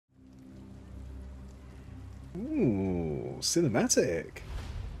Ooh, cinematic.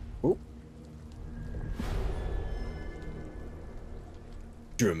 Oh.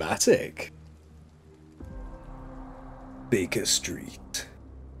 Dramatic. Baker Street,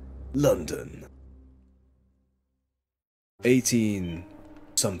 London. 18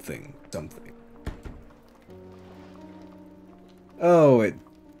 something something. Oh, it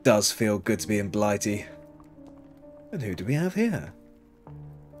does feel good to be in Blighty. And who do we have here?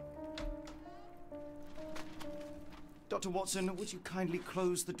 Dr. Watson, would you kindly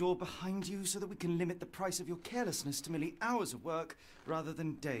close the door behind you so that we can limit the price of your carelessness to merely hours of work rather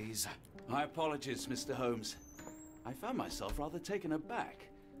than days? My apologies, Mr. Holmes. I found myself rather taken aback.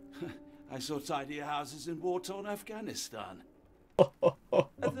 I saw tidier houses in war-torn Afghanistan. Are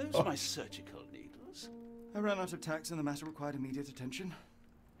those my surgical needles? I ran out of tacks and the matter required immediate attention.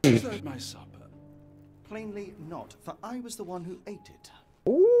 Is that my supper? Plainly not, for I was the one who ate it.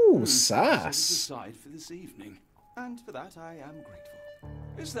 Ooh, Set it sass. aside for this evening. And for that I am grateful.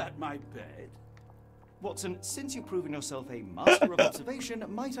 Is that my bed? Watson, since you've proven yourself a master of observation,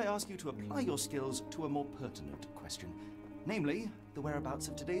 might I ask you to apply your skills to a more pertinent question? Namely, the whereabouts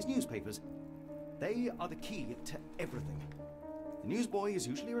of today's newspapers. They are the key to everything. The newsboy is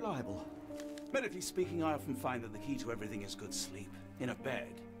usually reliable. Medically speaking, I often find that the key to everything is good sleep. In a bed.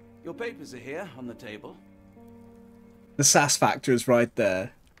 Your papers are here, on the table. The sass factor is right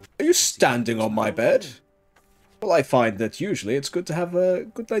there. Are you standing on my bed? Well, I find that usually it's good to have a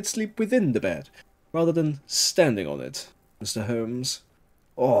good night's sleep within the bed, rather than standing on it, Mr. Holmes.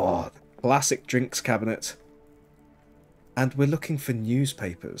 Oh, the classic drinks cabinet. And we're looking for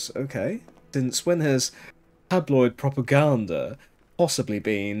newspapers, okay? Since when has tabloid propaganda possibly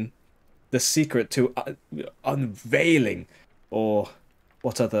been the secret to unveiling, or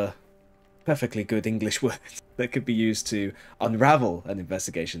what other perfectly good English word that could be used to unravel an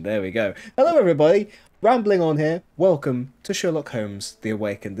investigation? There we go. Hello everybody, rambling on here. Welcome to Sherlock Holmes The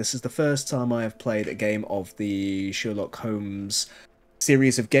Awakened. This is the first time I have played a game of the Sherlock Holmes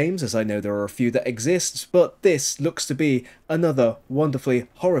series of games, as I know there are a few that exist, but this looks to be another wonderfully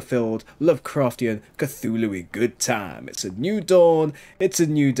horror-filled, Lovecraftian, Cthulhu-y good time. It's a new dawn, it's a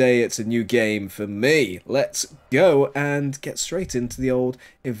new day, it's a new game for me. Let's go and get straight into the old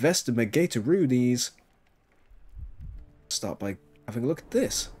Investigator-roonies. Start by having a look at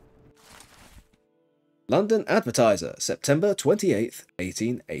this. London Advertiser, September 28th,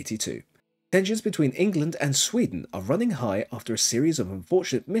 1882. Tensions between England and Sweden are running high after a series of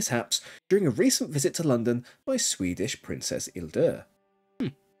unfortunate mishaps during a recent visit to London by Swedish Princess Hildur.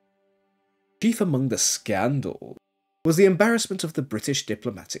 Chief among the scandal was the embarrassment of the British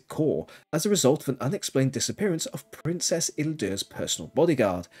diplomatic corps as a result of an unexplained disappearance of Princess Hildur's personal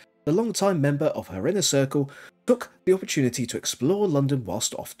bodyguard. The long-time member of her inner circle took the opportunity to explore London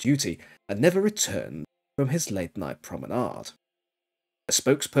whilst off duty and never returned from his late-night promenade. A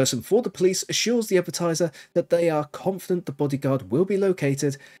spokesperson for the police assures the Advertiser that they are confident the bodyguard will be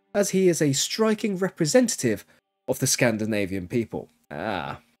located, as he is a striking representative of the Scandinavian people.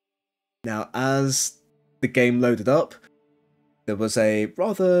 Now, as the game loaded up, there was a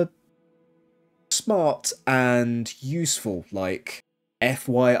rather smart and useful,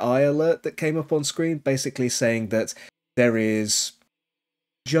 FYI alert that came up on screen, basically saying that there is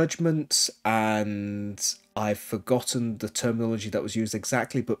judgment, and I've forgotten the terminology that was used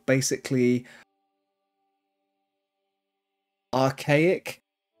exactly, but basically archaic,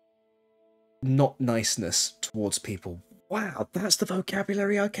 not niceness towards people. Wow, that's the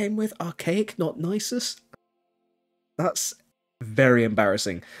vocabulary I came with? Archaic, not niceness? That's very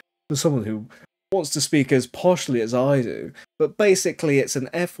embarrassing for someone who wants to speak as poshly as I do, but basically it's an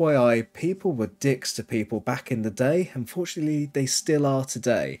FYI, people were dicks to people back in the day. Unfortunately, they still are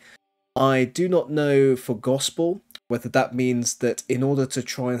today. I do not know for gospel whether that means that in order to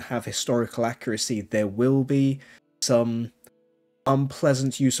try and have historical accuracy, there will be some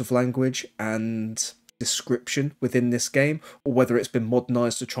unpleasant use of language and description within this game, or whether it's been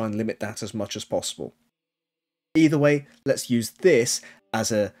modernised to try and limit that as much as possible. Either way, let's use this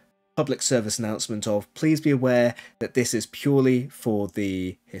as a public service announcement of please be aware that this is purely for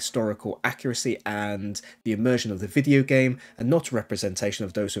the historical accuracy and the immersion of the video game, and not a representation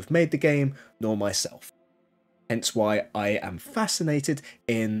of those who have made the game, nor myself. Hence why I am fascinated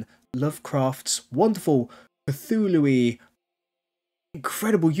in Lovecraft's wonderful Cthulhu-y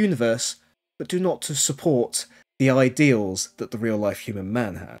incredible universe, but do not to support the ideals that the real-life human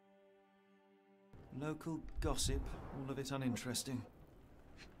man had. Local gossip, all of it uninteresting.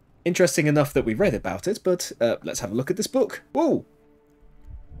 Interesting enough that we read about it, but let's have a look at this book. Whoa!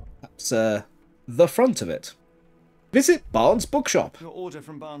 That's the front of it. Visit Barnes Bookshop. Your order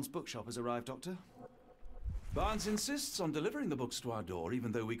from Barnes Bookshop has arrived, Doctor. Barnes insists on delivering the books to our door,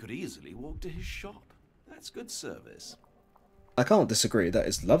 even though we could easily walk to his shop. That's good service. I can't disagree. That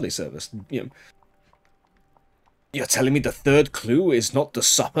is lovely service. You're telling me the third clue is not the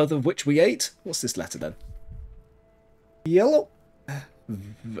supper of which we ate? What's this letter then? Yellow?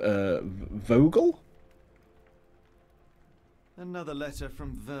 Vogel? Another letter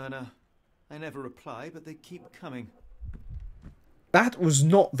from Werner. I never reply, but they keep coming. That was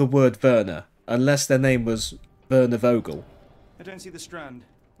not the word Werner, unless their name was Werner Vogel. I don't see the Strand.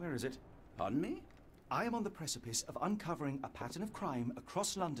 Where is it? Pardon me? I am on the precipice of uncovering a pattern of crime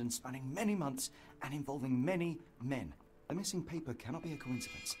across London spanning many months and involving many men. The missing paper cannot be a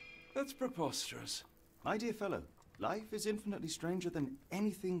coincidence. That's preposterous. My dear fellow, life is infinitely stranger than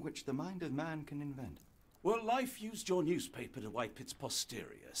anything which the mind of man can invent. Well, life used your newspaper to wipe its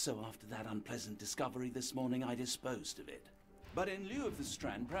posterior, so after that unpleasant discovery this morning, I disposed of it. But in lieu of the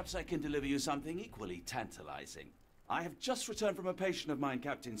Strand, perhaps I can deliver you something equally tantalizing. I have just returned from a patient of mine,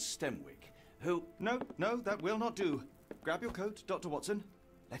 Captain Stemwick, who... No, that will not do. Grab your coat, Dr. Watson.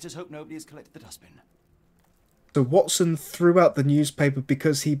 Let us hope nobody has collected the dustbin. So Watson threw out the newspaper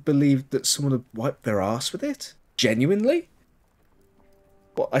because he believed that someone had wiped their ass with it? Genuinely?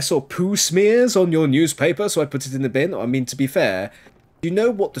 What, I saw poo smears on your newspaper, so I put it in the bin? I mean, to be fair, do you know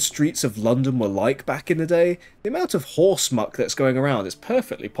what the streets of London were like back in the day? The amount of horse muck that's going around, it's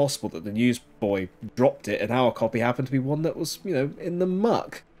perfectly possible that the newsboy dropped it and our copy happened to be one that was, in the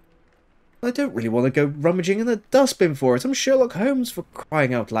muck. I don't really want to go rummaging in the dustbin for it. I'm Sherlock Holmes, for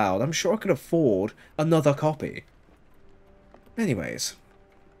crying out loud. I'm sure I can afford another copy. Anyways,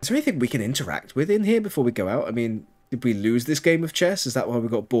 is there anything we can interact with in here before we go out? I mean, did we lose this game of chess? Is that why we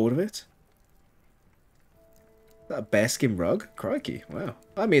got bored of it? Is that a bearskin rug? Crikey, wow.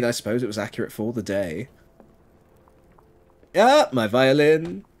 I mean, I suppose it was accurate for the day. Ah, my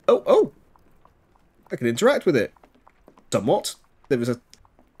violin. Oh! I can interact with it. Somewhat. There was a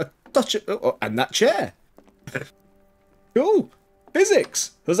touch of... Oh, and that chair. Cool.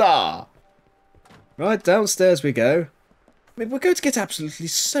 Physics. Huzzah. Right, downstairs we go. I mean, we're going to get absolutely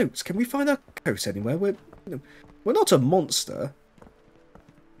soaked. Can we find our coat anywhere? We're not a monster.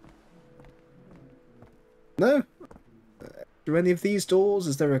 No? Through any of these doors?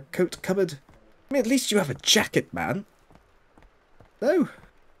 Is there a coat cupboard? I mean, at least you have a jacket, man. No?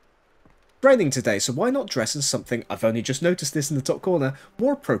 Raining today, so why not dress in something, I've only just noticed this in the top corner,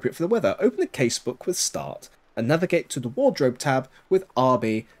 more appropriate for the weather. Open the casebook with Start, and navigate to the wardrobe tab with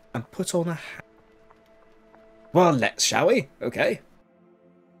RB, and put on a hat. Well, let's, shall we? Okay.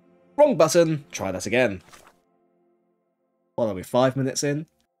 Wrong button. Try that again. What are we, 5 minutes in?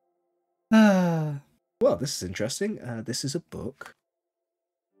 Well, this is interesting. This is a book.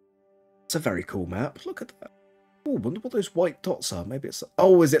 It's a very cool map. Look at that. Oh, wonder what those white dots are. Maybe it's...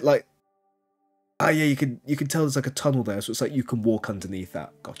 Oh, is it like... Ah, yeah, you can tell there's like a tunnel there, so it's like you can walk underneath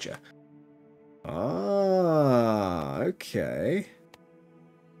that. Gotcha. Ah, okay.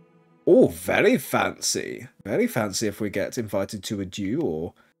 Oh, very fancy. Very fancy if we get invited to a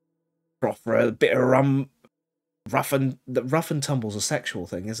duel or offer a bit of rough and tumble's a sexual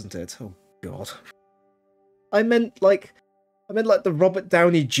thing, isn't it? Oh God. I meant like the Robert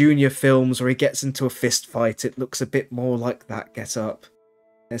Downey Jr. films where he gets into a fist fight. It looks a bit more like that get up.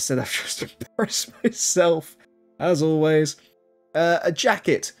 Instead, I've just embarrassed myself, as always. A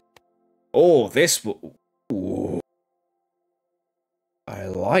jacket. Oh, this will... Ooh. I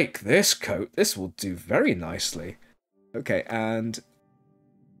like this coat. This will do very nicely. Okay, and...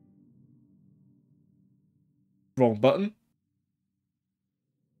 Wrong button.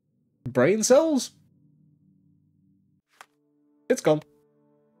 Brain cells? It's gone.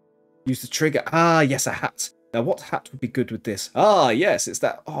 Use the trigger. Ah, yes, a hat. Now, what hat would be good with this? Ah, yes, it's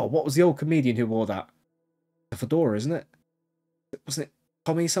that... Oh, what was the old comedian who wore that? A fedora, isn't it? Wasn't it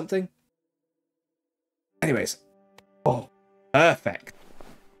Tommy something? Anyways. Oh, perfect.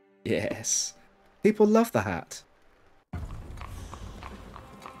 Yes. People love the hat.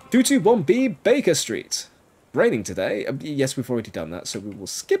 221B Baker Street. Raining today. Yes, we've already done that, so we will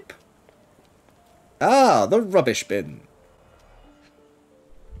skip. Ah, the rubbish bin.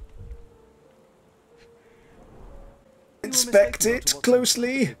 Inspect it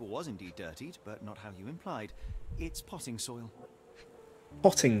closely. The paper was indeed dirtied, but not how you implied. It's potting soil.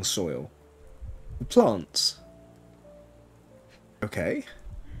 Potting soil. Plants. Okay.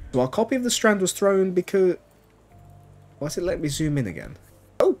 So our copy of the Strand was thrown because... Why does it let me zoom in again?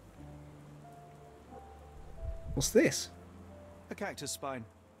 Oh! What's this? A cactus spine.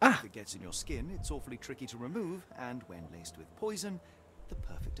 Ah! If it gets in your skin, it's awfully tricky to remove, and when laced with poison, the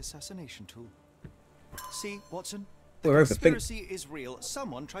perfect assassination tool. See, Watson? The conspiracy is real.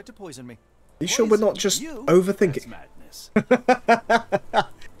 Someone tried to poison me. you sure we're not just overthinking? Madness.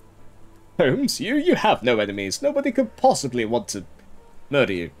 Holmes, you have no enemies. Nobody could possibly want to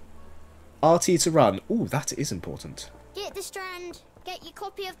murder you. RT to run. Ooh, that is important. Get the Strand. Get your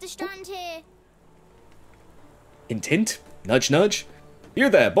copy of the Strand here. Hint, hint. Nudge, nudge. You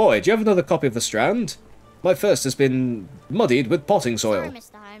there, boy. Do you have another copy of the Strand? My first has been muddied with potting soil. Sorry,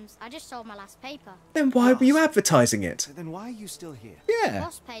 Mr. Holmes. I just sold my last paper. Then why were you advertising it? Then why are you still here? Yeah.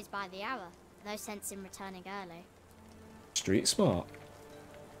 Boss pays by the hour. No sense in returning early. Street smart.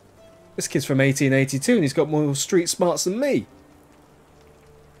 This kid's from 1882 and he's got more street smarts than me.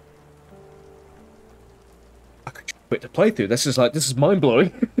 I could quit the playthrough. This is mind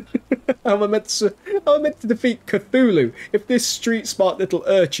blowing. How am I meant to defeat Cthulhu if this street smart little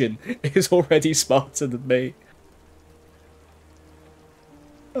urchin is already smarter than me?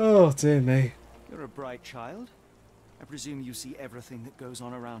 Oh dear me. You're a bright child. I presume you see everything that goes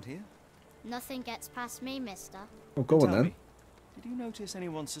on around here? Nothing gets past me, mister. Oh, go on Tell then. me, did you notice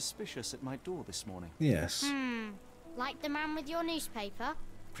anyone suspicious at my door this morning? Yes. Like the man with your newspaper?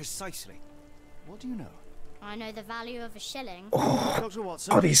 Precisely. What do you know? I know the value of a shilling. Dr.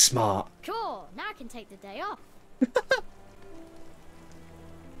 Watson. Oh, he's smart. Cool, now I can take the day off.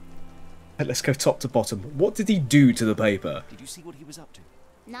 Let's go top to bottom. What did he do to the paper? Did you see what he was up to?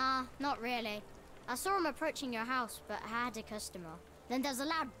 Nah, not really. I saw him approaching your house, but I had a customer. Then there's a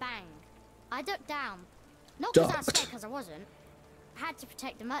loud bang. I ducked down. Not because I was scared, because I wasn't. I had to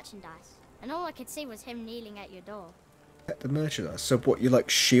protect the merchandise. And all I could see was him kneeling at your door. The merchandise. So what, you like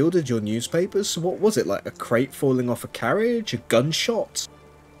shielded your newspapers? So what was it, like a crate falling off a carriage? A gunshot?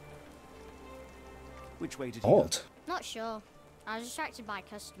 Which way did he go? Odd. Not sure. I was distracted by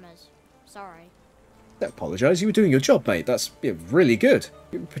customers. Sorry. Don't apologise, you were doing your job, mate. That's really good.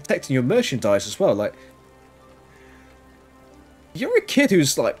 You're protecting your merchandise as well, like... You're a kid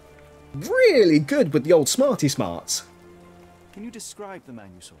who's, like, really good with the old smarty smarts. Can you describe the man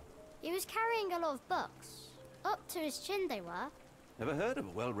you saw? He was carrying a lot of books. Up to his chin they were. Never heard of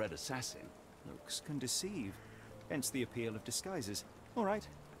a well-read assassin. Looks can deceive. Hence the appeal of disguises. All right.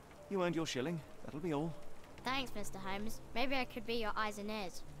 You earned your shilling. That'll be all. Thanks, Mr. Holmes. Maybe I could be your eyes and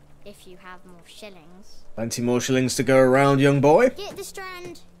ears. If you have more shillings. Plenty more shillings to go around, young boy. Get the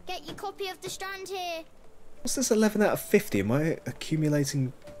Strand. Get your copy of the Strand here. What's this 11 out of 50? Am I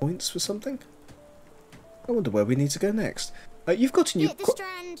accumulating points for something? I wonder where we need to go next. You've got a new... Get the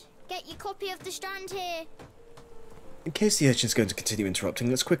Strand. Get your copy of the Strand here. In case the urchin's going to continue interrupting,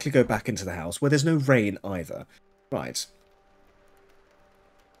 let's quickly go back into the house, where there's no rain either. Right.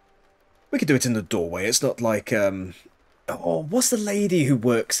 We could do it in the doorway. It's not like, Oh, what's the lady who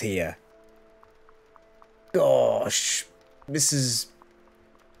works here? Gosh. Mrs.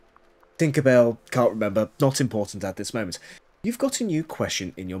 Tinkerbell, can't remember. Not important at this moment. You've got a new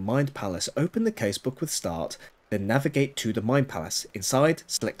question in your Mind Palace. Open the casebook with Start, then navigate to the Mind Palace. Inside,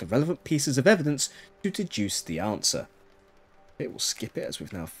 select the relevant pieces of evidence to deduce the answer. Okay, we'll skip it as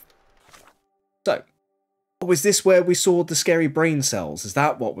we've now... So, oh, is this where we saw the scary brain cells? Is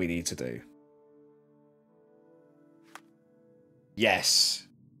that what we need to do? Yes.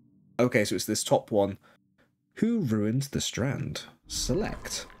 Okay, so it's this top one. Who ruined the Strand?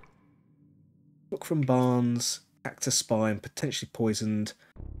 Select. Look from Barnes, Cactus Spine, potentially poisoned,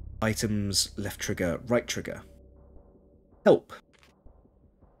 items, left trigger, right trigger. Help.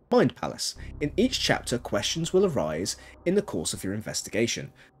 Mind Palace. In each chapter, questions will arise in the course of your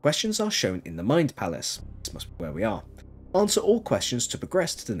investigation. Questions are shown in the Mind Palace. This must be where we are. Answer all questions to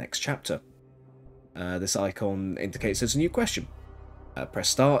progress to the next chapter. This icon indicates there's a new question. Press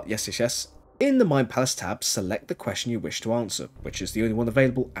start, yes, yes, yes. In the Mind Palace tab, select the question you wish to answer, which is the only one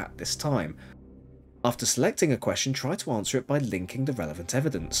available at this time. After selecting a question, try to answer it by linking the relevant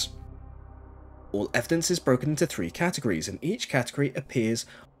evidence. All evidence is broken into 3 categories, and each category appears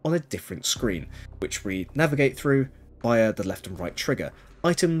on a different screen, which we navigate through via the left and right trigger.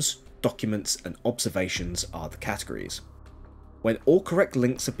 Items, documents, and observations are the categories. When all correct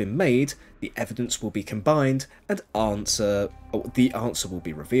links have been made, the evidence will be combined and the answer will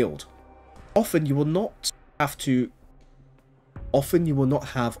be revealed. Often you will not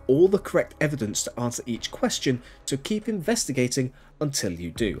have all the correct evidence to answer each question, so keep investigating until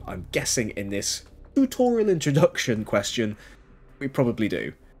you do. I'm guessing in this tutorial introduction question, we probably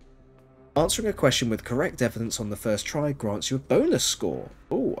do. Answering a question with correct evidence on the first try grants you a bonus score.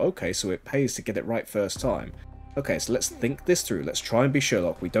 Oh, okay, so it pays to get it right first time. Okay, so let's think this through. Let's try and be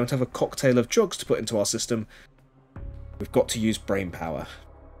Sherlock. We don't have a cocktail of drugs to put into our system. We've got to use brain power.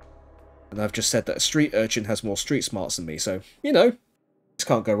 And I've just said that a street urchin has more street smarts than me, so, you know, this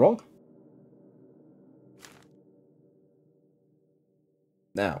can't go wrong.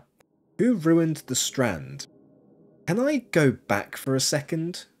 Now, Who ruined the Strand? Can I go back for a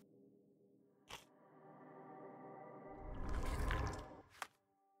second?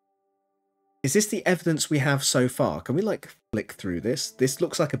 Is this the evidence we have so far? Can we, like, flick through this? This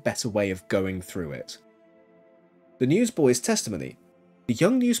looks like a better way of going through it. The newsboy's testimony. The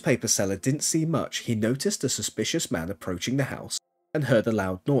young newspaper seller didn't see much. He noticed a suspicious man approaching the house and heard a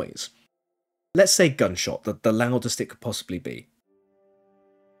loud noise. Let's say gunshot, the loudest it could possibly be.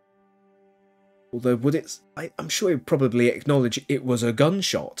 Although, would it... I'm sure he'd probably acknowledge it was a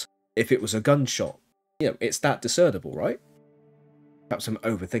gunshot. If it was a gunshot. You know, it's that discernible, right? Perhaps I'm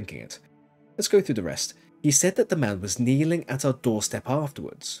overthinking it. Let's go through the rest. He said that the man was kneeling at our doorstep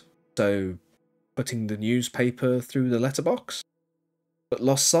afterwards. So, putting the newspaper through the letterbox? But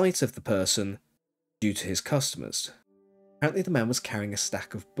lost sight of the person due to his customers. Apparently the man was carrying a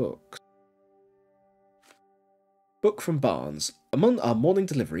stack of books. Book from Barnes. Among our morning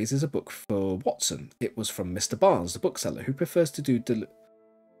deliveries is a book for Watson. It was from Mr. Barnes, the bookseller, who prefers to do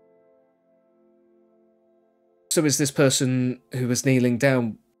So is this person who was kneeling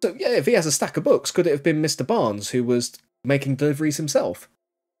down... So yeah, if he has a stack of books, could it have been Mr. Barnes who was making deliveries himself?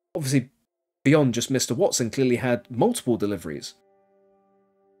 Obviously, beyond just Mr. Watson, clearly had multiple deliveries.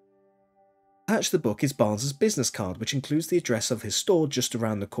 Attached to the book is Barnes's business card, which includes the address of his store just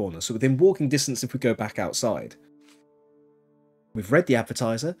around the corner, so within walking distance if we go back outside. We've read the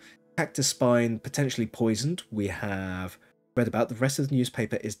advertiser. Cactus spine potentially poisoned. We have read about the rest of the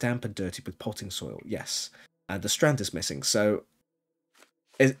newspaper is damp and dirty with potting soil. Yes. And the Strand is missing. So,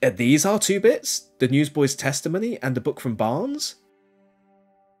 are these our two bits? The newsboy's testimony and the book from Barnes?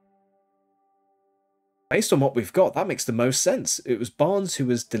 Based on what we've got, that makes the most sense. It was Barnes who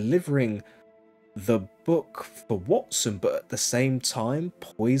was delivering the book for Watson, but at the same time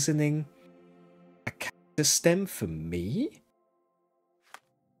poisoning a cactus stem for me?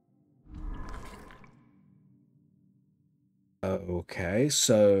 Okay,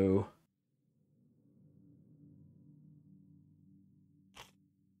 so...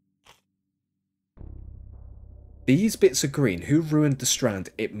 These bits are green. Who ruined the Strand?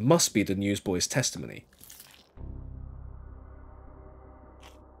 It must be the newsboy's testimony.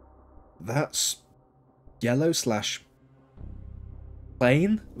 That's yellow slash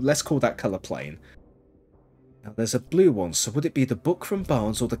plain? Let's call that colour plain. Now there's a blue one, so would it be the book from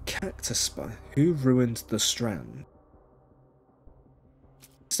Barnes or the cactus spine? Who ruined the Strand?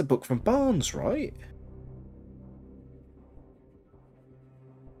 It's the book from Barnes, right?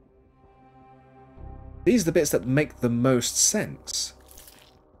 These are the bits that make the most sense.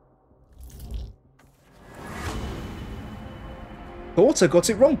 Thought I got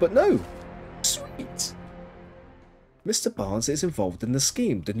it wrong, but no. Sweet. Mr. Barnes is involved in the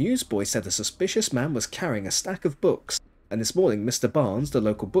scheme. The newsboy said a suspicious man was carrying a stack of books, and this morning Mr. Barnes, the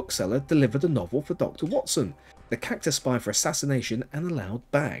local bookseller, delivered a novel for Dr. Watson, the cactus spy for assassination, and a loud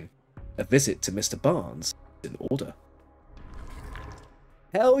bang. A visit to Mr. Barnes is in order.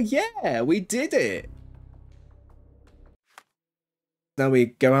 Hell yeah, we did it! Now we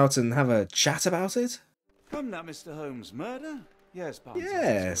go out and have a chat about it? From that Mr. Holmes' murder? Yes, Barnes.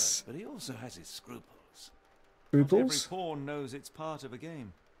 Yes. But he also has his scruples. Scruples? Every pawn knows it's part of a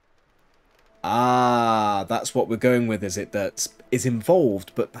game. Ah, that's what we're going with, is it? That is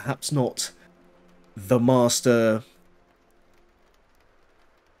involved, but perhaps not the master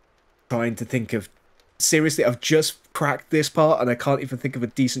trying to think of... Seriously, I've just cracked this part and I can't even think of a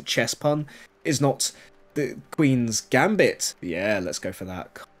decent chess pun. Is not the Queen's Gambit. Yeah, let's go for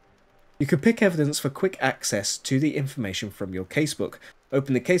that. You can pick evidence for quick access to the information from your casebook.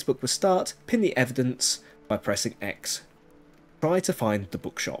 Open the casebook with Start, pin the evidence by pressing X. Try to find the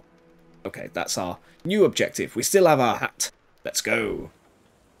bookshop. Okay, that's our new objective. We still have our hat. Let's go.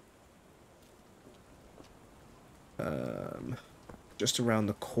 Just around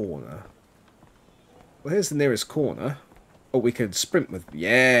the corner. Well, here's the nearest corner. Oh, we could sprint with...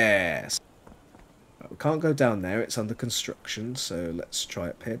 Yes! We can't go down there. It's under construction, so let's try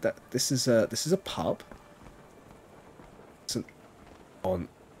up here. This is a pub. It's an... On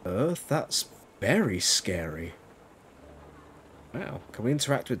Earth? That's very scary. Wow. Can we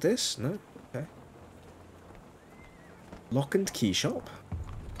interact with this? No? Okay. Lock and key shop.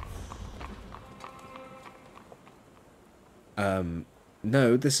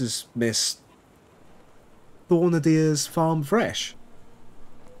 No, this is Miss Thornadier's Farm Fresh.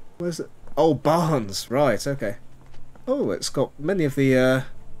 Where's it? Oh, Barnes. Right, okay. Oh, it's got many of the,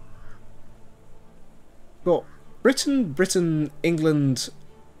 got Britain, England,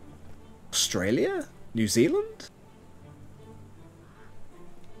 Australia? New Zealand?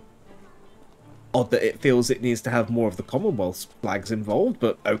 Odd that it feels it needs to have more of the Commonwealth's flags involved,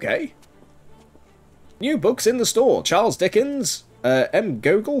 but okay. New books in the store. Charles Dickens, M.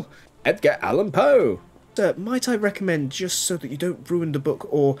 Gogol, Edgar Allan Poe. Sir, might I recommend, just so that you don't ruin the book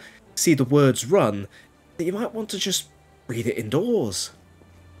or see the words run, that you might want to just read it indoors.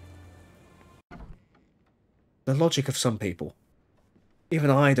 The logic of some people. Even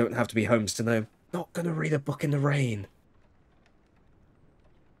I don't have to be Holmes to know. Not gonna read a book in the rain.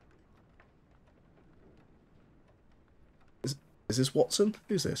 Is this Watson?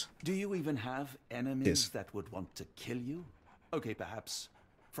 Who's this? Do you even have enemies that would want to kill you? Okay, perhaps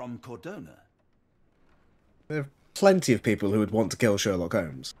from Cordona. There are plenty of people who would want to kill Sherlock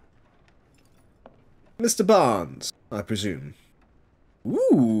Holmes. Mr. Barnes, I presume.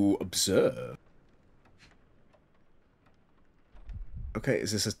 Ooh, observe. Okay,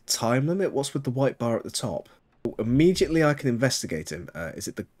 is this a time limit? What's with the white bar at the top? Oh, immediately I can investigate him. Is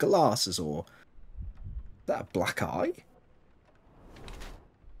it the glasses or... Is that a black eye?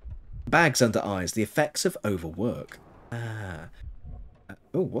 Bags under eyes, the effects of overwork. Ah.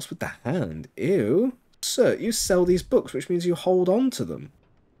 Oh, what's with the hand? Ew. Sir, you sell these books, which means you hold on to them.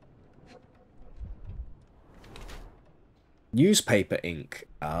 Newspaper ink.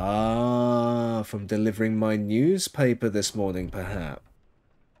 Ah, from delivering my newspaper this morning, perhaps.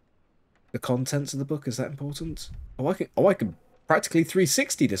 The contents of the book, is that important? Oh, I can practically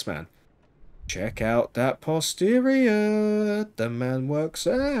 360 this man. Check out that posterior. The man works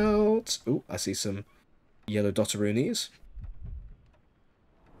out. Oh, I see some yellow dotteroonies.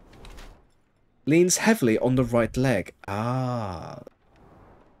 Leans heavily on the right leg. Ah.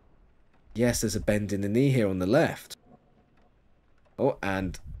 Yes, there's a bend in the knee here on the left. Oh,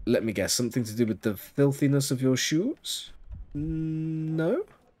 and let me guess, something to do with the filthiness of your shoes? No?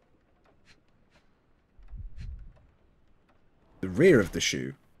 The rear of the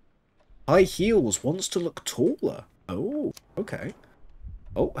shoe. High heels, wants to look taller. Oh, okay.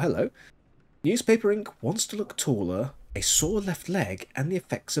 Oh, hello. Newspaper ink, wants to look taller, a sore left leg, and the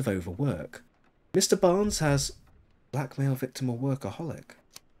effects of overwork. Mr. Barnes has blackmail victim or workaholic.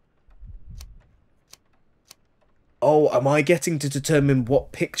 Oh, am I getting to determine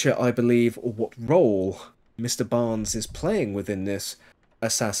what picture I believe or what role Mr. Barnes is playing within this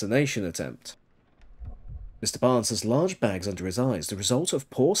assassination attempt? Mr. Barnes has large bags under his eyes, the result of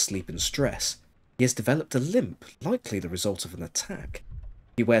poor sleep and stress. He has developed a limp, likely the result of an attack.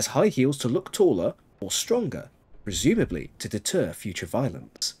 He wears high heels to look taller or stronger, presumably to deter future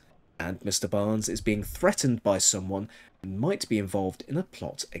violence. And Mr. Barnes is being threatened by someone who might be involved in a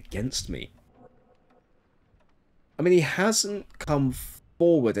plot against me. I mean, he hasn't come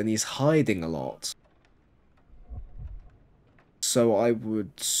forward and he's hiding a lot. So I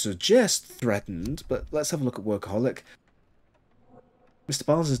would suggest threatened, but let's have a look at workaholic. Mr.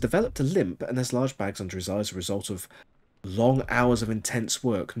 Barnes has developed a limp and has large bags under his eyes as a result of long hours of intense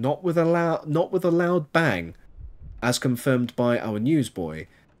work, not with a loud bang, as confirmed by our newsboy.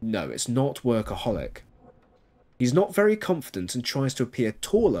 No, it's not workaholic. He's not very confident and tries to appear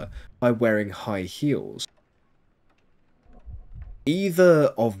taller by wearing high heels.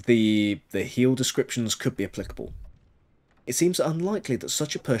 Either of the heel descriptions could be applicable. It seems unlikely that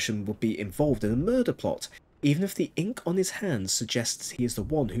such a person would be involved in a murder plot, even if the ink on his hands suggests he is the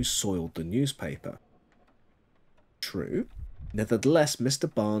one who soiled the newspaper. True. Nevertheless,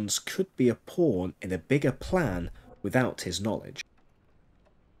 Mr. Barnes could be a pawn in a bigger plan without his knowledge.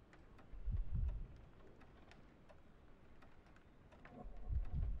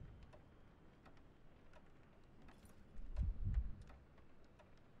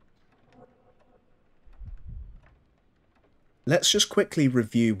 Let's just quickly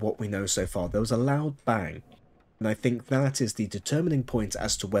review what we know so far. There was a loud bang, and I think that is the determining point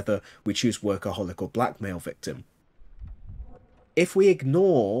as to whether we choose workaholic or blackmail victim. If we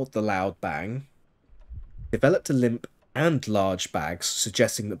ignore the loud bang, developed a limp and large bags,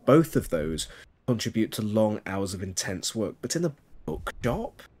 suggesting that both of those contribute to long hours of intense work, but in a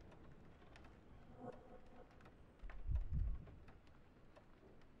bookshop?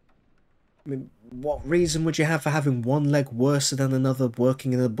 I mean, what reason would you have for having one leg worse than another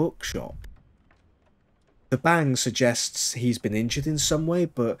working in a bookshop? The bang suggests he's been injured in some way,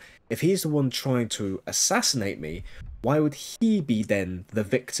 but if he's the one trying to assassinate me, why would he be then the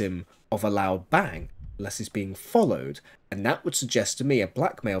victim of a loud bang, unless he's being followed? And that would suggest to me a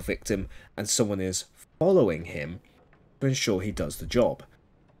blackmail victim and someone is following him to ensure he does the job.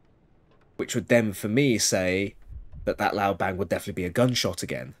 Which would then, for me, say that that loud bang would definitely be a gunshot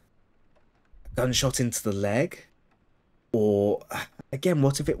again. Gunshot into the leg? Or, again,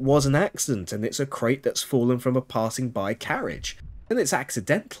 what if it was an accident and it's a crate that's fallen from a passing by carriage? Then it's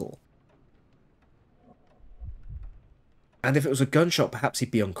accidental. And if it was a gunshot, perhaps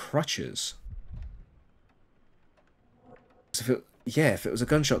he'd be on crutches. So if it was a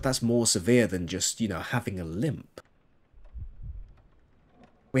gunshot, that's more severe than just, you know, having a limp.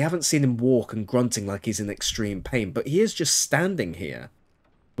 We haven't seen him walk and grunting like he's in extreme pain, but he is just standing here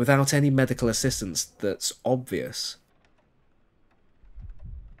without any medical assistance that's obvious.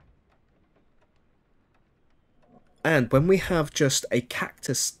 And when we have just a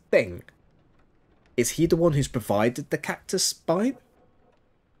cactus thing, is he the one who's provided the cactus spine?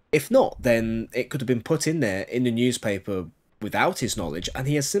 If not, then it could have been put in there in the newspaper without his knowledge, and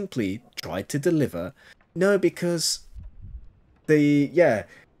he has simply tried to deliver. No, because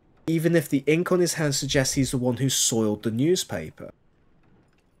even if the ink on his hand suggests he's the one who soiled the newspaper.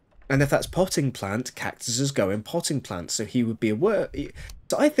 And if that's potting plant, cactuses go in potting plant, so he would be aware.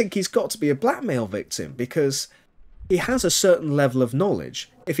 So I think he's got to be a blackmail victim, because he has a certain level of knowledge.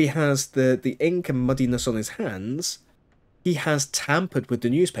 If he has the ink and muddiness on his hands, he has tampered with the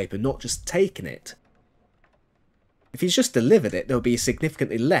newspaper, not just taken it. If he's just delivered it, there'll be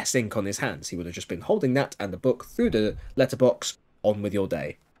significantly less ink on his hands. He would have just been holding that and the book through the letterbox, on with your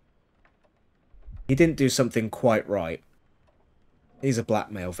day. He didn't do something quite right. He's a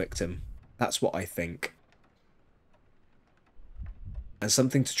blackmail victim. That's what I think. And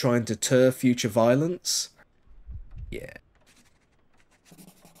something to try and deter future violence? Yeah.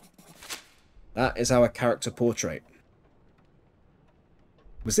 That is our character portrait.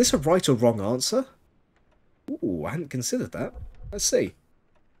 Was this a right or wrong answer? Ooh, I hadn't considered that. Let's see.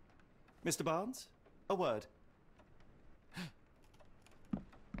 Mr. Barnes, a word.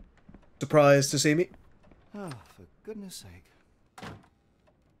 Surprised to see me? Oh, for goodness sake.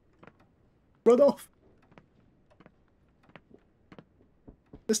 Run off.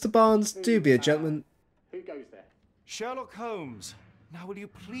 Mr. Barnes, do be a gentleman. Who goes there? Sherlock Holmes. Now will you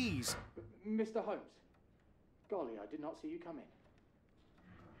please... Mr. Holmes. Golly, I did not see you come in.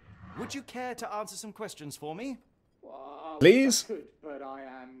 Would you care to answer some questions for me? Well, Please? I could, but I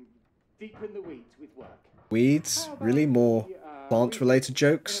am deep in the weeds with work. Weeds? Really? More plant-related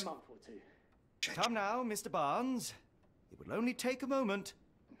jokes? In a month or two. Come now, Mr. Barnes. It will only take a moment.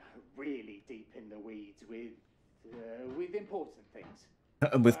 No, really deep in the weeds with important things.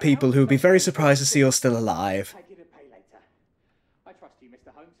 And with people who would be very surprised to see you're still alive. I get a pay later. I trust you,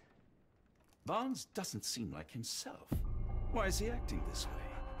 Mr. Holmes. Barnes doesn't seem like himself. Why is he acting this way?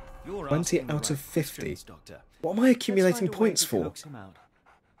 You're 20 asking the out of right 50. questions, Doctor. What am I accumulating Let's find a way points to for? coax him out.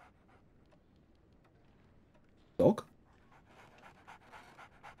 Dog?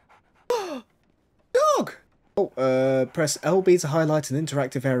 Dog! Oh, press LB to highlight an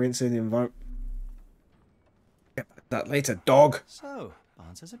interactive variance in the environment. Get back to that later, dog! So,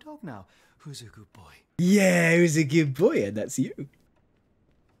 Barnes has a dog now. Who's a good boy? Yeah, who's a good boy? And that's you.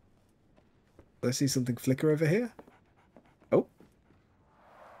 I see something flicker over here. Oh.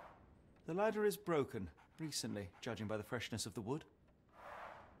 The ladder is broken recently, judging by the freshness of the wood.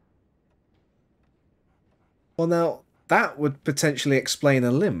 Well, now, that would potentially explain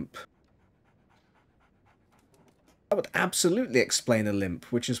a limp. That would absolutely explain a limp,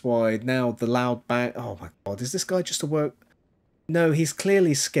 which is why now the loud bang... Oh my god, is this guy just a work... No, he's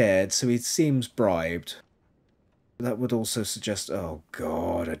clearly scared, so he seems bribed. That would also suggest... Oh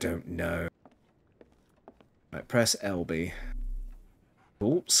god, I don't know. Right, press LB.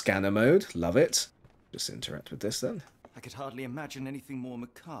 Oh, scanner mode, love it. Just interact with this then. I could hardly imagine anything more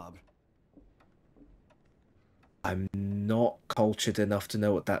macabre. I'm not cultured enough to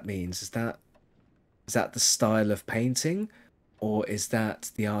know what that means. Is that the style of painting, or is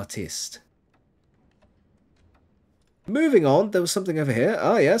that the artist? Moving on, there was something over here.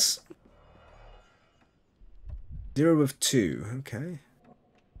 Ah, yes. 0 of 2. Okay.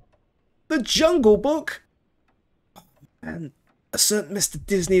 The Jungle Book! Oh, man, a certain Mr.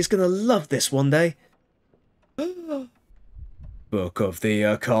 Disney is going to love this one day. Book of the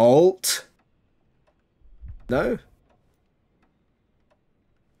Occult. No?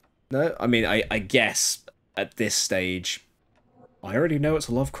 No? I mean, I guess at this stage, I already know it's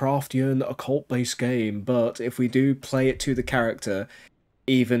a Lovecraftian, occult-based game, but if we do play it to the character,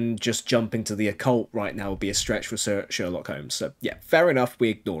 even just jumping to the occult right now would be a stretch for Sherlock Holmes. So, yeah, fair enough, we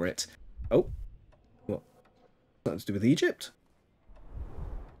ignore it. Oh. What? Something to do with Egypt?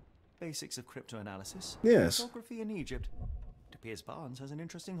 Basics of cryptoanalysis. Yes. Photography in Egypt. It appears Barnes has an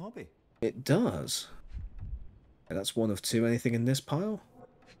interesting hobby. It does. Okay, that's 1 of 2. Anything in this pile?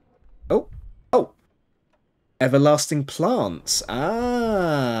 Oh. Oh. Everlasting plants.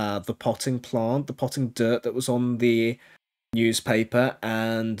 Ah, the potting plant, the potting dirt that was on the newspaper,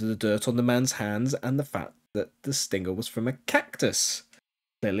 and the dirt on the man's hands, and the fact that the stinger was from a cactus.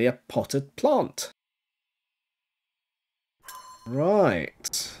 Clearly a potted plant.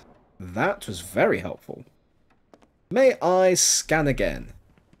 Right. That was very helpful. May I scan again?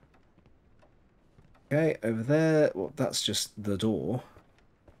 Okay, over there. Well, that's just the door.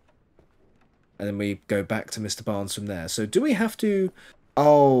 And then we go back to Mr. Barnes from there. So do we have to...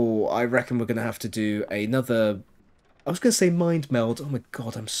 Oh, I reckon we're going to have to do another... I was going to say mind meld. Oh my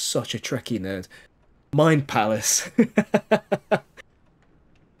god, I'm such a Trekkie nerd. Mind palace.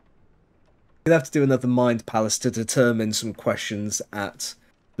 We'll have to do another mind palace to determine some questions at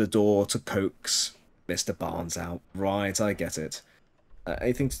the door to coax Mr. Barnes out. Right, I get it.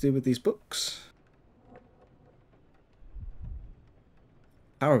 Anything to do with these books?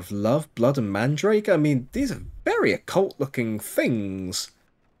 Power of Love, Blood and Mandrake? I mean, these are very occult-looking things.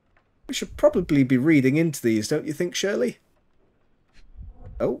 We should probably be reading into these, don't you think, Shirley?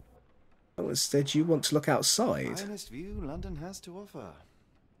 Oh. Oh, instead you want to look outside. Finest view London has to offer.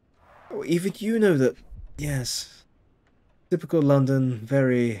 Oh, even you know that... Yes. Typical London,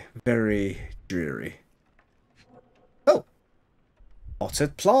 very, very dreary. Oh!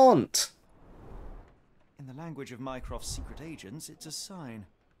 Potted plant! In the language of Mycroft's secret agents, it's a sign.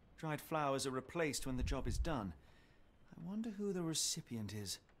 Dried flowers are replaced when the job is done. I wonder who the recipient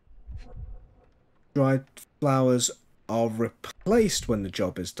is. Dried flowers are replaced when the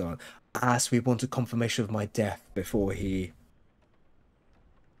job is done. Ah, so we wanted confirmation of my death before he...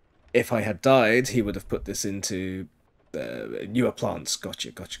 If I had died, he would have put this into newer plants.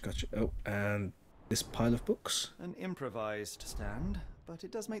 Gotcha, gotcha, gotcha. Oh, and this pile of books? An improvised stand, but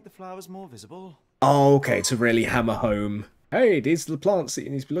it does make the flowers more visible. Oh, okay, to really hammer home. Hey, these are the plants that you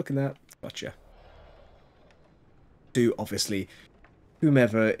need to be looking at. Gotcha. To, obviously,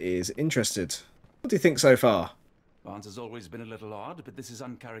 whomever is interested. What do you think so far? Barnes has always been a little odd, but this is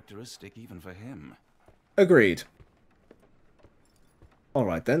uncharacteristic even for him. Agreed.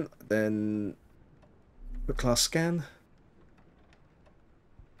 Alright then. Then... quick class scan.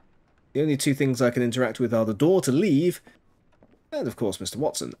 The only two things I can interact with are the door to leave, and of course Mr.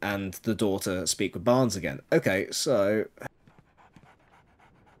 Watson, and the door to speak with Barnes again. Okay, so...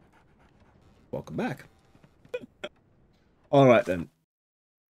 welcome back. Alright then.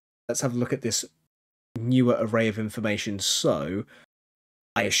 Let's have a look at this newer array of information. So,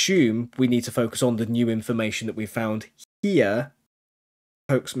 I assume we need to focus on the new information that we found here.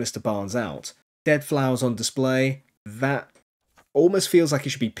 Coax Mr. Barnes out. Dead flowers on display. That almost feels like it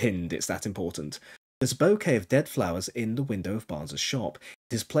should be pinned. It's that important. There's a bouquet of dead flowers in the window of Barnes' shop.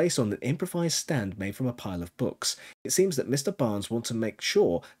 It is placed on an improvised stand made from a pile of books. It seems that Mr. Barnes wants to make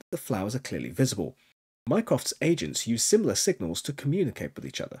sure that the flowers are clearly visible. Mycroft's agents use similar signals to communicate with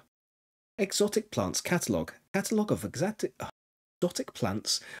each other. Exotic Plants Catalogue. Catalogue of exotic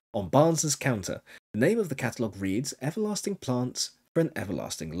plants on Barnes' counter. The name of the catalogue reads, Everlasting Plants for an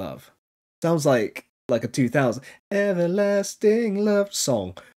Everlasting Love. Sounds like a 2000 Everlasting Love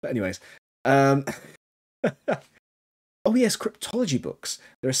song. But anyways, oh yes, cryptology books.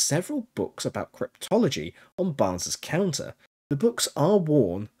 There are several books about cryptology on Barnes' counter. The books are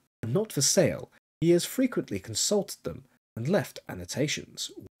worn and not for sale. He has frequently consulted them and left annotations.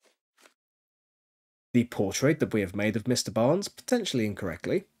 The portrait that we have made of Mr. Barnes, potentially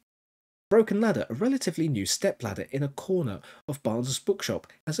incorrectly. Broken ladder, a relatively new step ladder in a corner of Barnes' bookshop,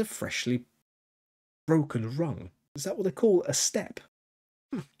 has a freshly broken rung. Is that what they call a step?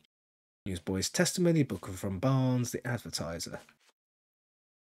 Newsboy's testimony, book from Barnes, the advertiser.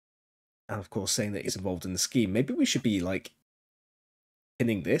 And of course saying that he's involved in the scheme. Maybe we should be, like,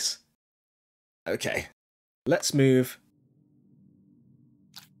 pinning this. Okay, let's move.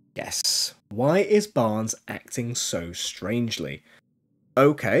 Yes. Why is Barnes acting so strangely?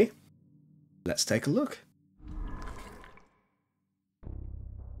 Okay, let's take a look.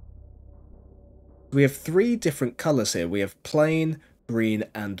 We have 3 different colours here. We have plain, green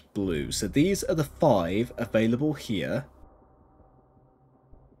and blue. So these are the 5 available here.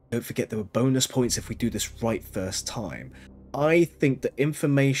 Don't forget there were bonus points if we do this right first time. I think the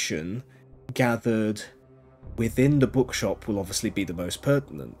information gathered within the bookshop will obviously be the most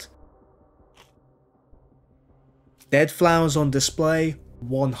pertinent. Dead flowers on display,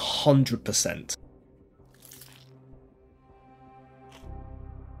 100%.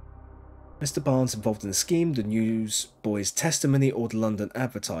 Mr. Barnes involved in the scheme, the newsboy's testimony, or the London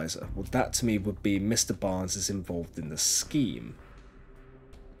advertiser. Well, that to me would be Mr. Barnes is involved in the scheme.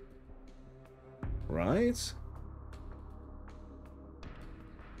 Right?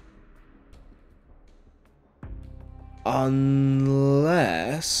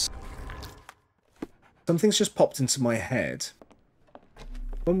 Unless... something's just popped into my head.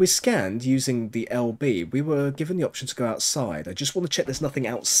 When we scanned using the LB, we were given the option to go outside. I just want to check there's nothing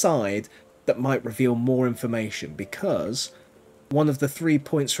outside that might reveal more information, because one of the 3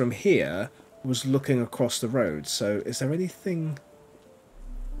 points from here was looking across the road. So is there anything...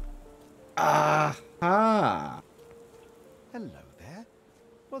 Aha! Hello there.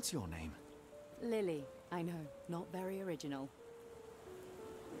 What's your name? Lily, I know, not very original.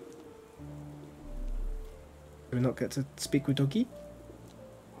 Do we not get to speak with Doggy?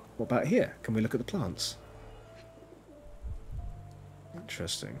 What about here? Can we look at the plants?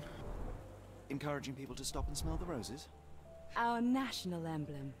 Interesting. Encouraging people to stop and smell the roses? Our national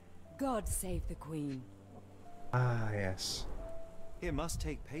emblem. God save the Queen. Ah, yes. It must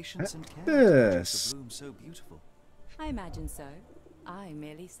take patience and care to produce Yes. a bloom so beautiful. I imagine so. I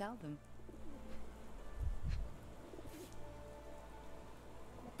merely sell them.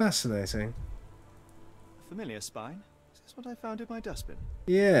 Fascinating. A familiar spine? Is this what I found in my dustbin?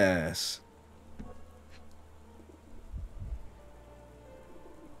 Yes.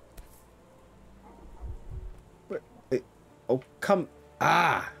 Oh, come...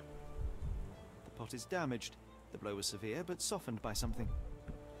 Ah! The pot is damaged. The blow was severe, but softened by something.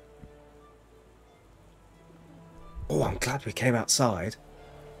 Oh, I'm glad we came outside.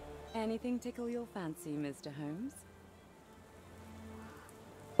 Anything tickle your fancy, Mr. Holmes?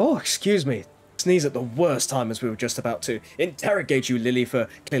 Oh, excuse me. Sneeze at the worst time as we were just about to interrogate you, Lily, for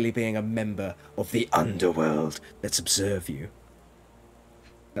clearly being a member of the underworld. Let's observe you.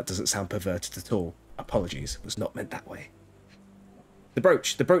 That doesn't sound perverted at all. Apologies, it was not meant that way. The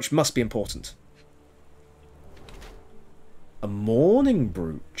brooch must be important. A mourning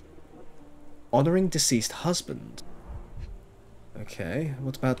brooch. Honouring deceased husband. Okay,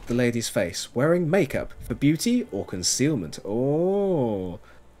 what about the lady's face? Wearing makeup for beauty or concealment? Oh.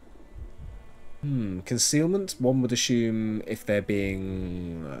 Concealment, one would assume if they're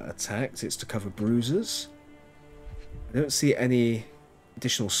being attacked, it's to cover bruises. I don't see any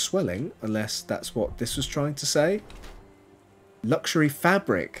additional swelling, unless that's what this was trying to say. Luxury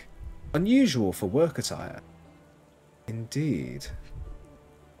fabric. Unusual for work attire. Indeed.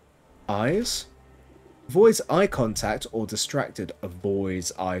 Eyes. Avoids eye contact or distracted.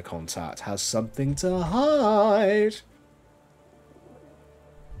 Avoids eye contact. Has something to hide.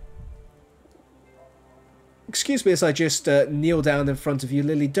 Excuse me as I just kneel down in front of you,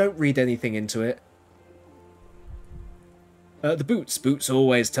 Lily. Don't read anything into it. The boots. Boots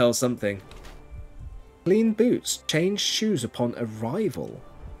always tell something. Clean boots. Change shoes upon arrival.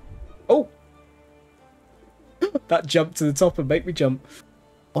 Oh! That jumped to the top and made me jump.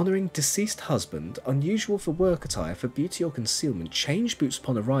 Honouring deceased husband. Unusual for work attire, for beauty or concealment. Change boots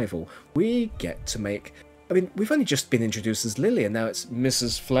upon arrival. We get to make... I mean, we've only just been introduced as Lily and now it's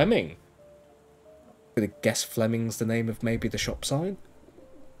Mrs. Fleming. I'm gonna guess Fleming's the name of maybe the shop sign.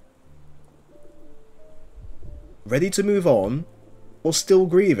 Ready to move on, or still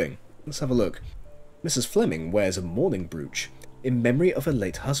grieving? Let's have a look. Mrs. Fleming wears a mourning brooch in memory of her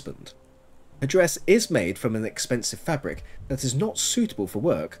late husband. Her dress is made from an expensive fabric that is not suitable for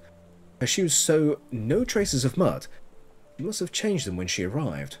work. Her shoes show no traces of mud. She must have changed them when she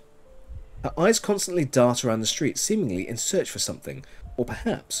arrived. Her eyes constantly dart around the street, seemingly in search for something, or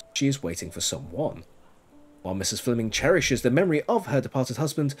perhaps she is waiting for someone. While Mrs. Fleming cherishes the memory of her departed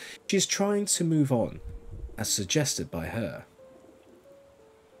husband, she is trying to move on, as suggested by her.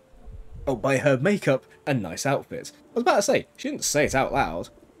 Oh, by her makeup and nice outfit. I was about to say, she didn't say it out loud.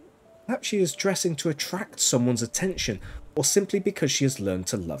 Perhaps she is dressing to attract someone's attention, or simply because she has learned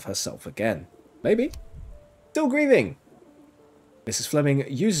to love herself again. Maybe. Still grieving. Mrs. Fleming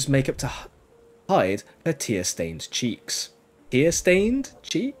uses makeup to hide her tear-stained cheeks. Tear-stained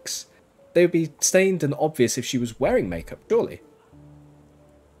cheeks? They would be stained and obvious if she was wearing makeup, surely.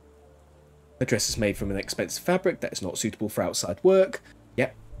 Her dress is made from an expensive fabric that is not suitable for outside work.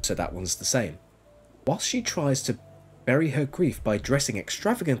 Yep, so that one's the same. Whilst she tries to bury her grief by dressing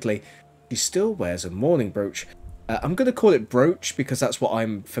extravagantly, she still wears a mourning brooch. I'm going to call it brooch because that's what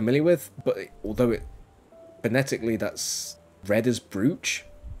I'm familiar with, but although it phonetically that's read as brooch,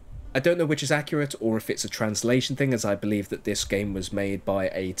 I don't know which is accurate or if it's a translation thing, as I believe that this game was made by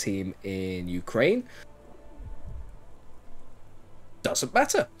a team in Ukraine. Doesn't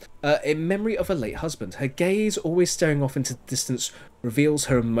matter. In memory of her late husband, her gaze, always staring off into the distance, reveals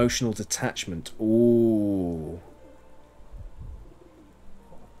her emotional detachment. Ooh.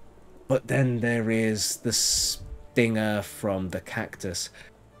 But then there is the stinger from the cactus.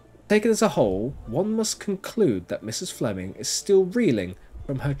 Taken as a whole, one must conclude that Mrs. Fleming is still reeling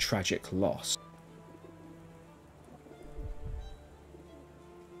from her tragic loss.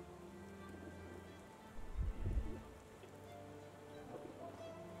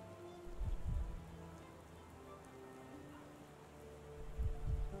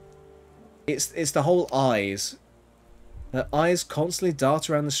 It's the whole eyes Her eyes constantly dart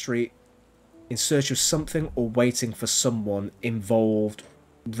around the street in search of something or waiting for someone involved,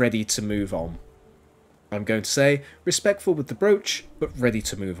 ready to move on. I'm going to say respectful with the brooch, but ready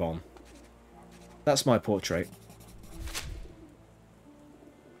to move on. That's my portrait.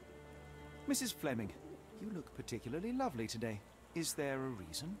 Mrs. Fleming, you look particularly lovely today. Is there a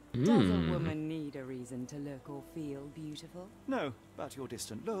reason? Does a woman need a reason to look or feel beautiful? No, but your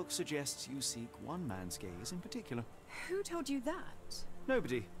distant look suggests you seek one man's gaze in particular. Who told you that?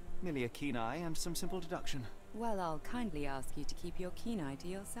 Nobody. Merely a keen eye and some simple deduction. Well, I'll kindly ask you to keep your keen eye to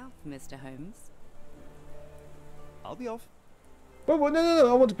yourself, Mr. Holmes. I'll be off. Well,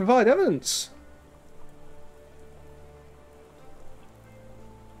 no, I want to provide evidence.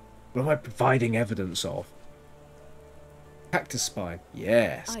 What am I providing evidence of? Cactus spine.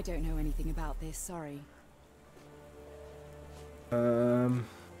 Yes. I don't know anything about this, sorry.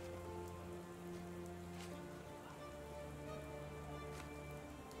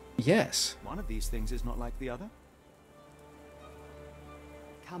 Yes. One of these things is not like the other.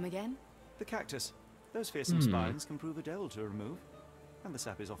 Come again? The cactus. Those fearsome spines can prove a devil to remove, and the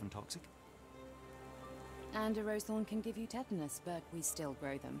sap is often toxic. And a rose thorn can give you tetanus, but we still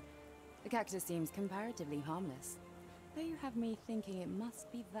grow them. The cactus seems comparatively harmless, though you have me thinking it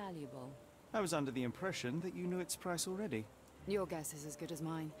must be valuable. I was under the impression that you knew its price already. Your guess is as good as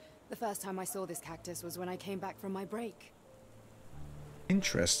mine. The first time I saw this cactus was when I came back from my break.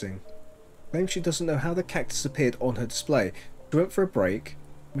 Interesting. Claims she doesn't know how the cactus appeared on her display. She went for a break.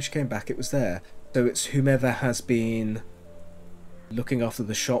 When she came back, it was there. So it's whomever has been looking after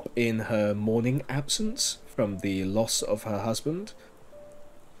the shop in her mourning absence from the loss of her husband.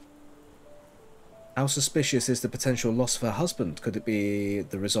 How suspicious is the potential loss of her husband? Could it be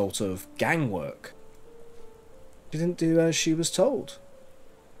the result of gang work? She didn't do as she was told.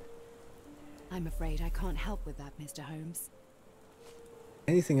 I'm afraid I can't help with that, Mr. Holmes.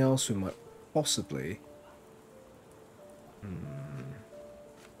 Anything else we might possibly...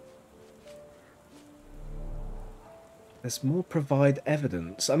 There's more provide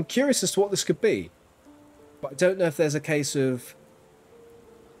evidence. I'm curious as to what this could be. But I don't know if there's a case of...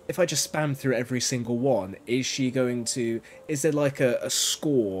 If I just spam through every single one, is she going to... Is there like a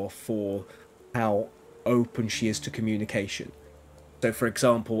score for how open she is to communication? So for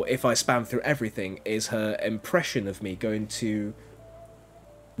example, if I spam through everything, is her impression of me going to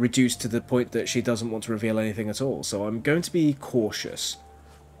reduce to the point that she doesn't want to reveal anything at all? So I'm going to be cautious.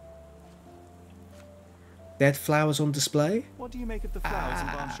 Dead flowers on display? What do you make of the flowers in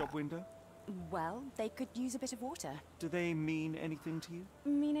Barnes' shop window? Well, they could use a bit of water. Do they mean anything to you?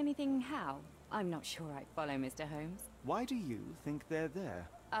 Mean anything how? I'm not sure I follow, Mr. Holmes. Why do you think they're there?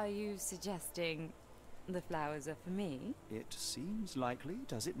 Are you suggesting the flowers are for me? It seems likely,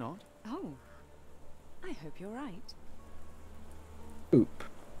 does it not? Oh, I hope you're right. Oop.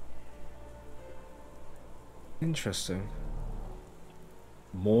 Interesting.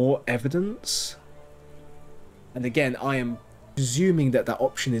 More evidence? And again, I am presuming that that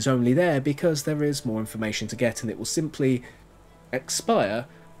option is only there because there is more information to get, and it will simply expire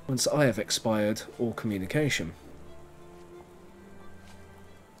once I have expired all communication.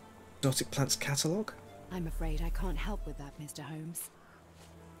 Exotic plants catalogue? I'm afraid I can't help with that, Mr. Holmes.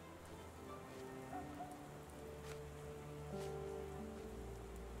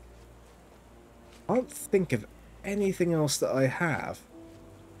 I can't think of anything else that I have.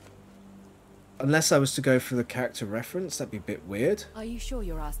 Unless I was to go for the character reference, that'd be a bit weird. Are you sure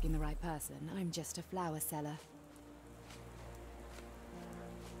you're asking the right person? I'm just a flower seller.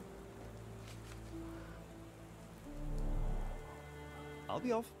 I'll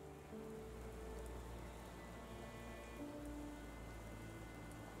be off.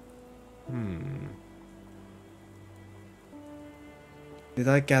 Did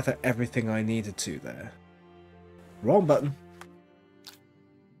I gather everything I needed to there? Wrong button.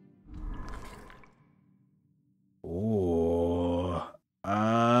 Oh.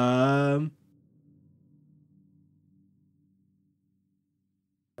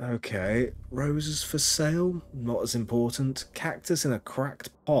 Okay. Roses for sale? Not as important. Cactus in a cracked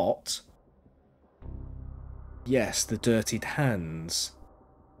pot? Yes, the dirtied hands.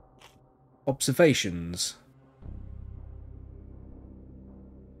 Observations.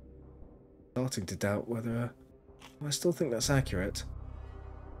 Starting to doubt whether... I still think that's accurate.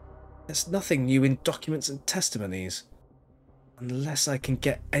 There's nothing new in documents and testimonies. Unless I can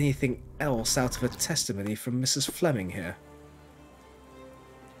get anything else out of a testimony from Mrs. Fleming here.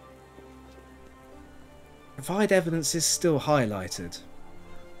 Provide evidence is still highlighted.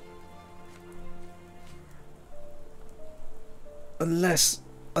 Unless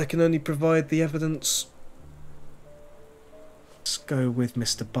I can only provide the evidence go with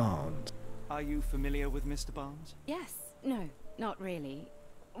Mr. Barnes. Are you familiar with Mr. Barnes? Yes. No, not really.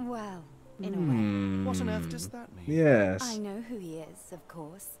 Well, in a way. What on earth does that mean? Yes. I know who he is, of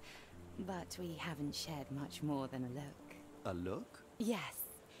course, but we haven't shared much more than a look. A look? Yes.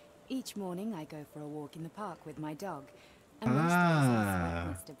 Each morning I go for a walk in the park with my dog, and most days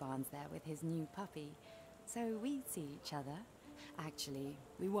I spot Mr. Barnes there with his new puppy, so we see each other. Actually,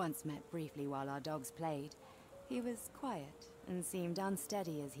 we once met briefly while our dogs played. He was quiet and seemed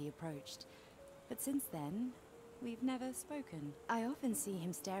unsteady as he approached, but since then, we've never spoken. I often see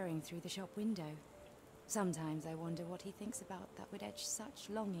him staring through the shop window. Sometimes I wonder what he thinks about that would etch such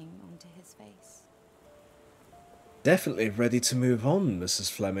longing onto his face. Definitely ready to move on,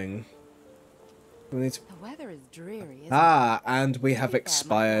 Mrs. Fleming. We need to... The weather is dreary, isn't Ah, and we have To be fair, my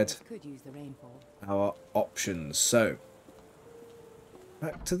expired flowers could use the rainfall. our options. So,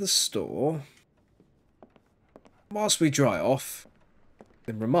 back to the store. Whilst we dry off,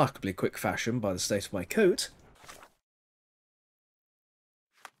 in remarkably quick fashion by the state of my coat,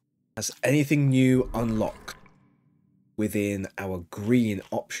 has anything new unlocked within our green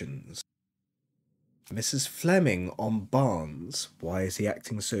options? Mrs. Fleming on Barnes. Why is he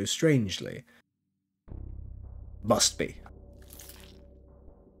acting so strangely? Must be.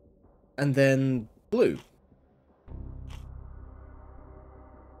 And then blue.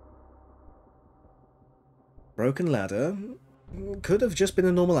 Broken ladder. Could have just been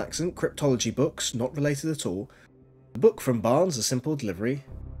a normal accident. Cryptology books, not related at all. The book from Barnes, a simple delivery.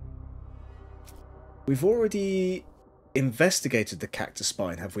 We've already investigated the cactus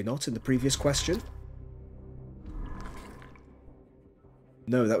spine, have we not, in the previous question?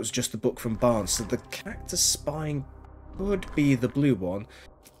 No, that was just the book from Barnes. So the cactus spine could be the blue one,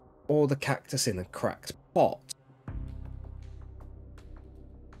 or the cactus in a cracked pot.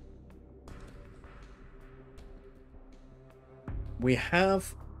 We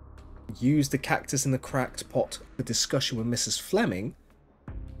have used the cactus in the cracked pot for discussion with Mrs. Fleming.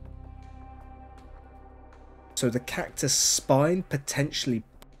 So the cactus spine potentially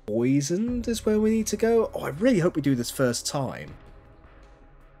poisoned is where we need to go. Oh, I really hope we do this first time.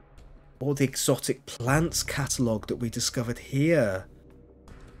 Or the exotic plants catalogue that we discovered here.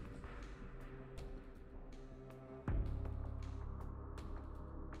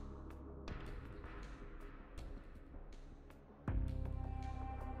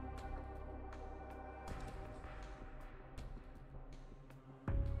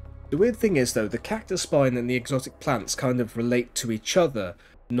 The weird thing is, though, the cactus spine and the exotic plants kind of relate to each other,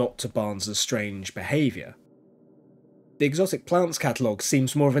 not to Barnes' strange behaviour. The exotic plants catalogue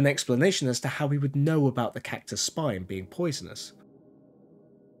seems more of an explanation as to how we would know about the cactus spine being poisonous.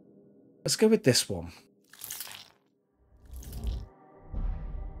 Let's go with this one.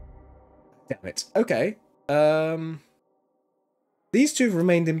 Damn it. Okay. These two have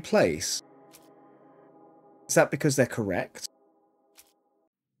remained in place. Is that because they're correct?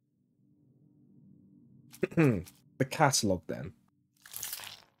 The catalogue, then.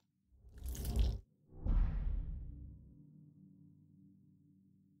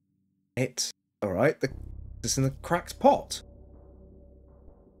 Alright, it's in the cracked pot.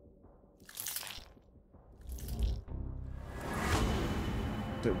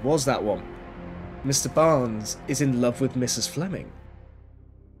 It was that one. Mr. Barnes is in love with Mrs. Fleming.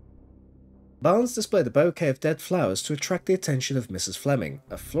 Barnes displayed a bouquet of dead flowers to attract the attention of Mrs. Fleming,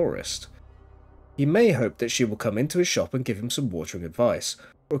 a florist. He may hope that she will come into his shop and give him some watering advice,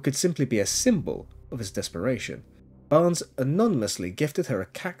 or it could simply be a symbol of his desperation. Barnes anonymously gifted her a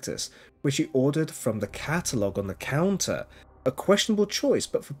cactus, which he ordered from the catalogue on the counter. A questionable choice,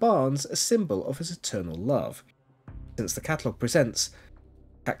 but for Barnes, a symbol of his eternal love. Since the catalogue presents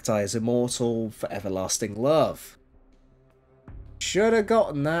cacti is immortal for everlasting love. Should have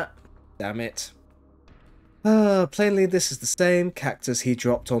gotten that. Damn it. Plainly this is the same cactus he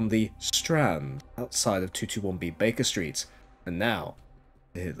dropped on the Strand outside of 221B Baker Street. And now,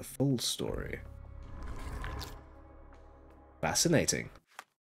 to hear the full story. Fascinating.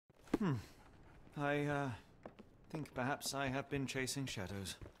 I think perhaps I have been chasing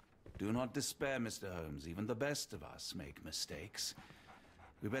shadows. Do not despair, Mr. Holmes. Even the best of us make mistakes.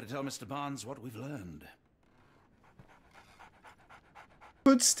 We better tell Mr. Barnes what we've learned.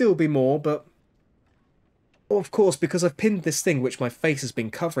 Could still be more, but... of course, because I've pinned this thing which my face has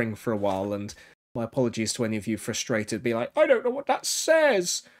been covering for a while, and my apologies to any of you frustrated, be like, I don't know what that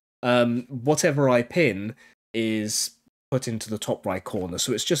says! Whatever I pin is put into the top right corner,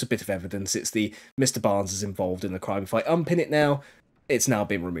 so it's just a bit of evidence. It's the Mr. Barnes is involved in the crime. If I unpin it now, it's now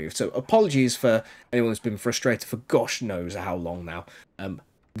been removed. So apologies for anyone who's been frustrated for gosh knows how long now.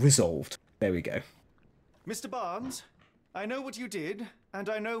 Resolved. There we go. Mr. Barnes, I know what you did, and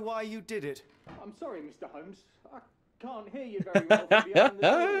I know why you did it. I'm sorry, Mr. Holmes. I can't hear you very well from behind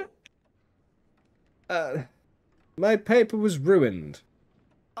the door. My paper was ruined.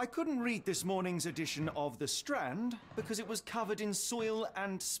 I couldn't read this morning's edition of The Strand because it was covered in soil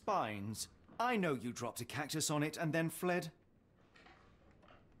and spines. I know you dropped a cactus on it and then fled.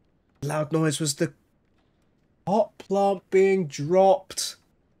 Loud noise was the pot plant being dropped.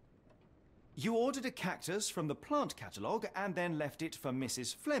 You ordered a cactus from the plant catalogue and then left it for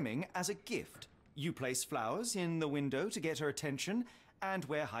Mrs. Fleming as a gift. You place flowers in the window to get her attention and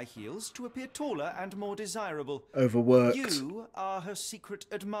wear high heels to appear taller and more desirable. Overworked. You are her secret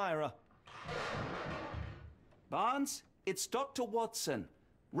admirer. Barnes, it's Dr. Watson.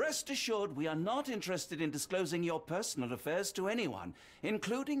 Rest assured we are not interested in disclosing your personal affairs to anyone,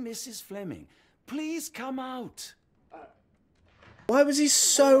 including Mrs. Fleming. Please come out. Why was he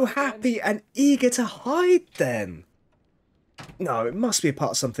so happy and eager to hide then? No, it must be a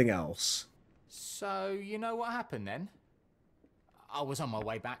part of something else. So, you know what happened then? I was on my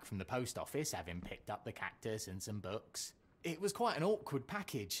way back from the post office, having picked up the cactus and some books. It was quite an awkward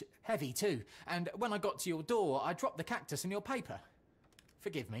package, heavy too, and when I got to your door, I dropped the cactus and your paper.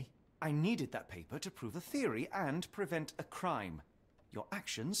 Forgive me. I needed that paper to prove a theory and prevent a crime. Your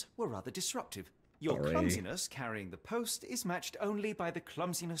actions were rather disruptive. Your Sorry. clumsiness carrying the post is matched only by the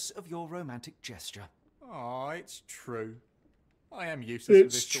clumsiness of your romantic gesture. Oh, it's true. I am useless with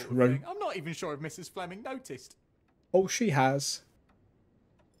It's this sort true. of thing. I'm not even sure if Mrs. Fleming noticed. Oh, she has.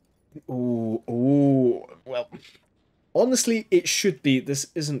 Ooh, well, honestly, it should be. This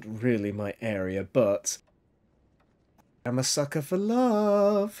isn't really my area, but I'm a sucker for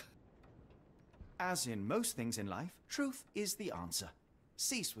love. As in most things in life, truth is the answer.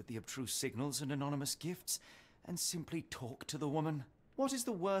 Cease with the abstruse signals and anonymous gifts, and simply talk to the woman. What is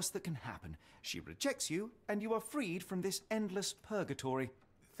the worst that can happen? She rejects you, and you are freed from this endless purgatory.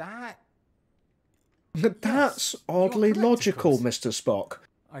 That's oddly correct, of logical, course. Mr. Spock.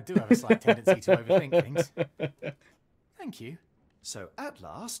 I do have a slight tendency to overthink things. Thank you. So, at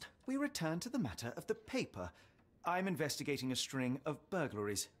last, we return to the matter of the paper. I'm investigating a string of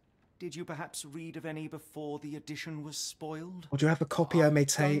burglaries. Did you perhaps read of any before the edition was spoiled? Or do you have a copy I may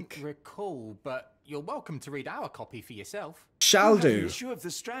take? Don't recall, but you're welcome to read our copy for yourself. Shall You had an do. issue of The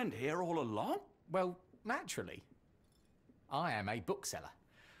Strand here all along? Well, naturally. I am a bookseller.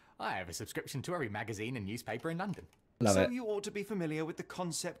 I have a subscription to every magazine and newspaper in London. Love So it. you ought to be familiar with the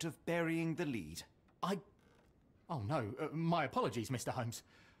concept of burying the lead. Oh no, my apologies, Mr. Holmes.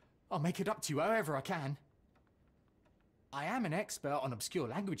 I'll make it up to you however I can. I am an expert on obscure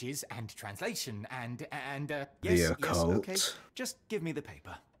languages and translation and Yes, occult. okay. Just give me the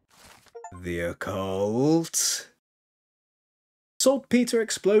paper. The occult. Saltpeter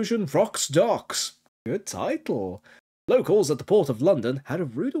explosion rocks docks. Good title. Locals at the port of London had a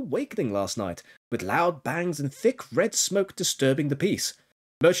rude awakening last night, with loud bangs and thick red smoke disturbing the peace.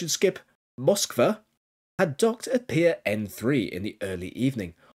 Merchant skip Moskva had docked at Pier N3 in the early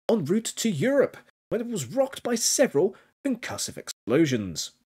evening, en route to Europe, when it was rocked by several concussive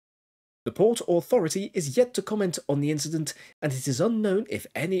explosions. The port authority is yet to comment on the incident, and it is unknown if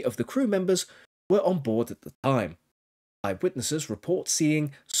any of the crew members were on board at the time. Eyewitnesses report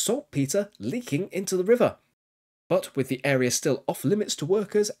seeing saltpeter leaking into the river. But with the area still off limits to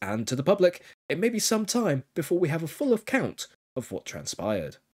workers and to the public, it may be some time before we have a full account of what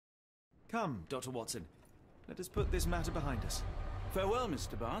transpired. Come, Dr. Watson. Let us put this matter behind us. Farewell,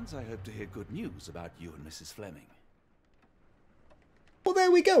 Mr. Barnes. I hope to hear good news about you and Mrs. Fleming. Well,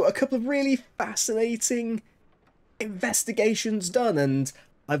 there we go. A couple of really fascinating investigations done, and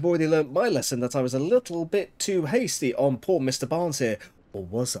I've already learnt my lesson that I was a little bit too hasty on poor Mr. Barnes here. Or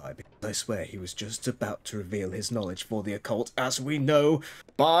was I? Because I swear he was just about to reveal his knowledge for the occult, as we know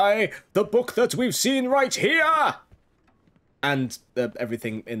by the book that we've seen right here! And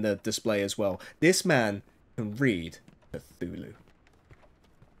everything in the display as well. This man can read Cthulhu.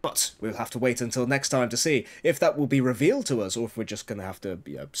 But we'll have to wait until next time to see if that will be revealed to us, or if we're just going to have to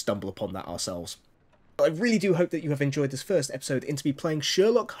stumble upon that ourselves. I really do hope that you have enjoyed this first episode into me playing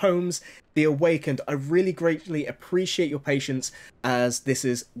Sherlock Holmes The Awakened. I really greatly appreciate your patience, as this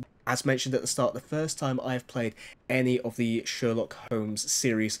is, as mentioned at the start, the first time I have played any of the Sherlock Holmes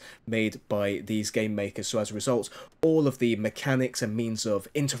series made by these game makers. So as a result, all of the mechanics and means of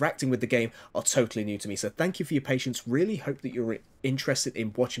interacting with the game are totally new to me. So thank you for your patience. Really hope that you're interested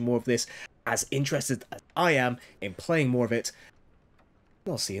in watching more of this, as interested as I am in playing more of it.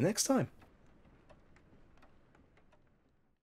 And I'll see you next time.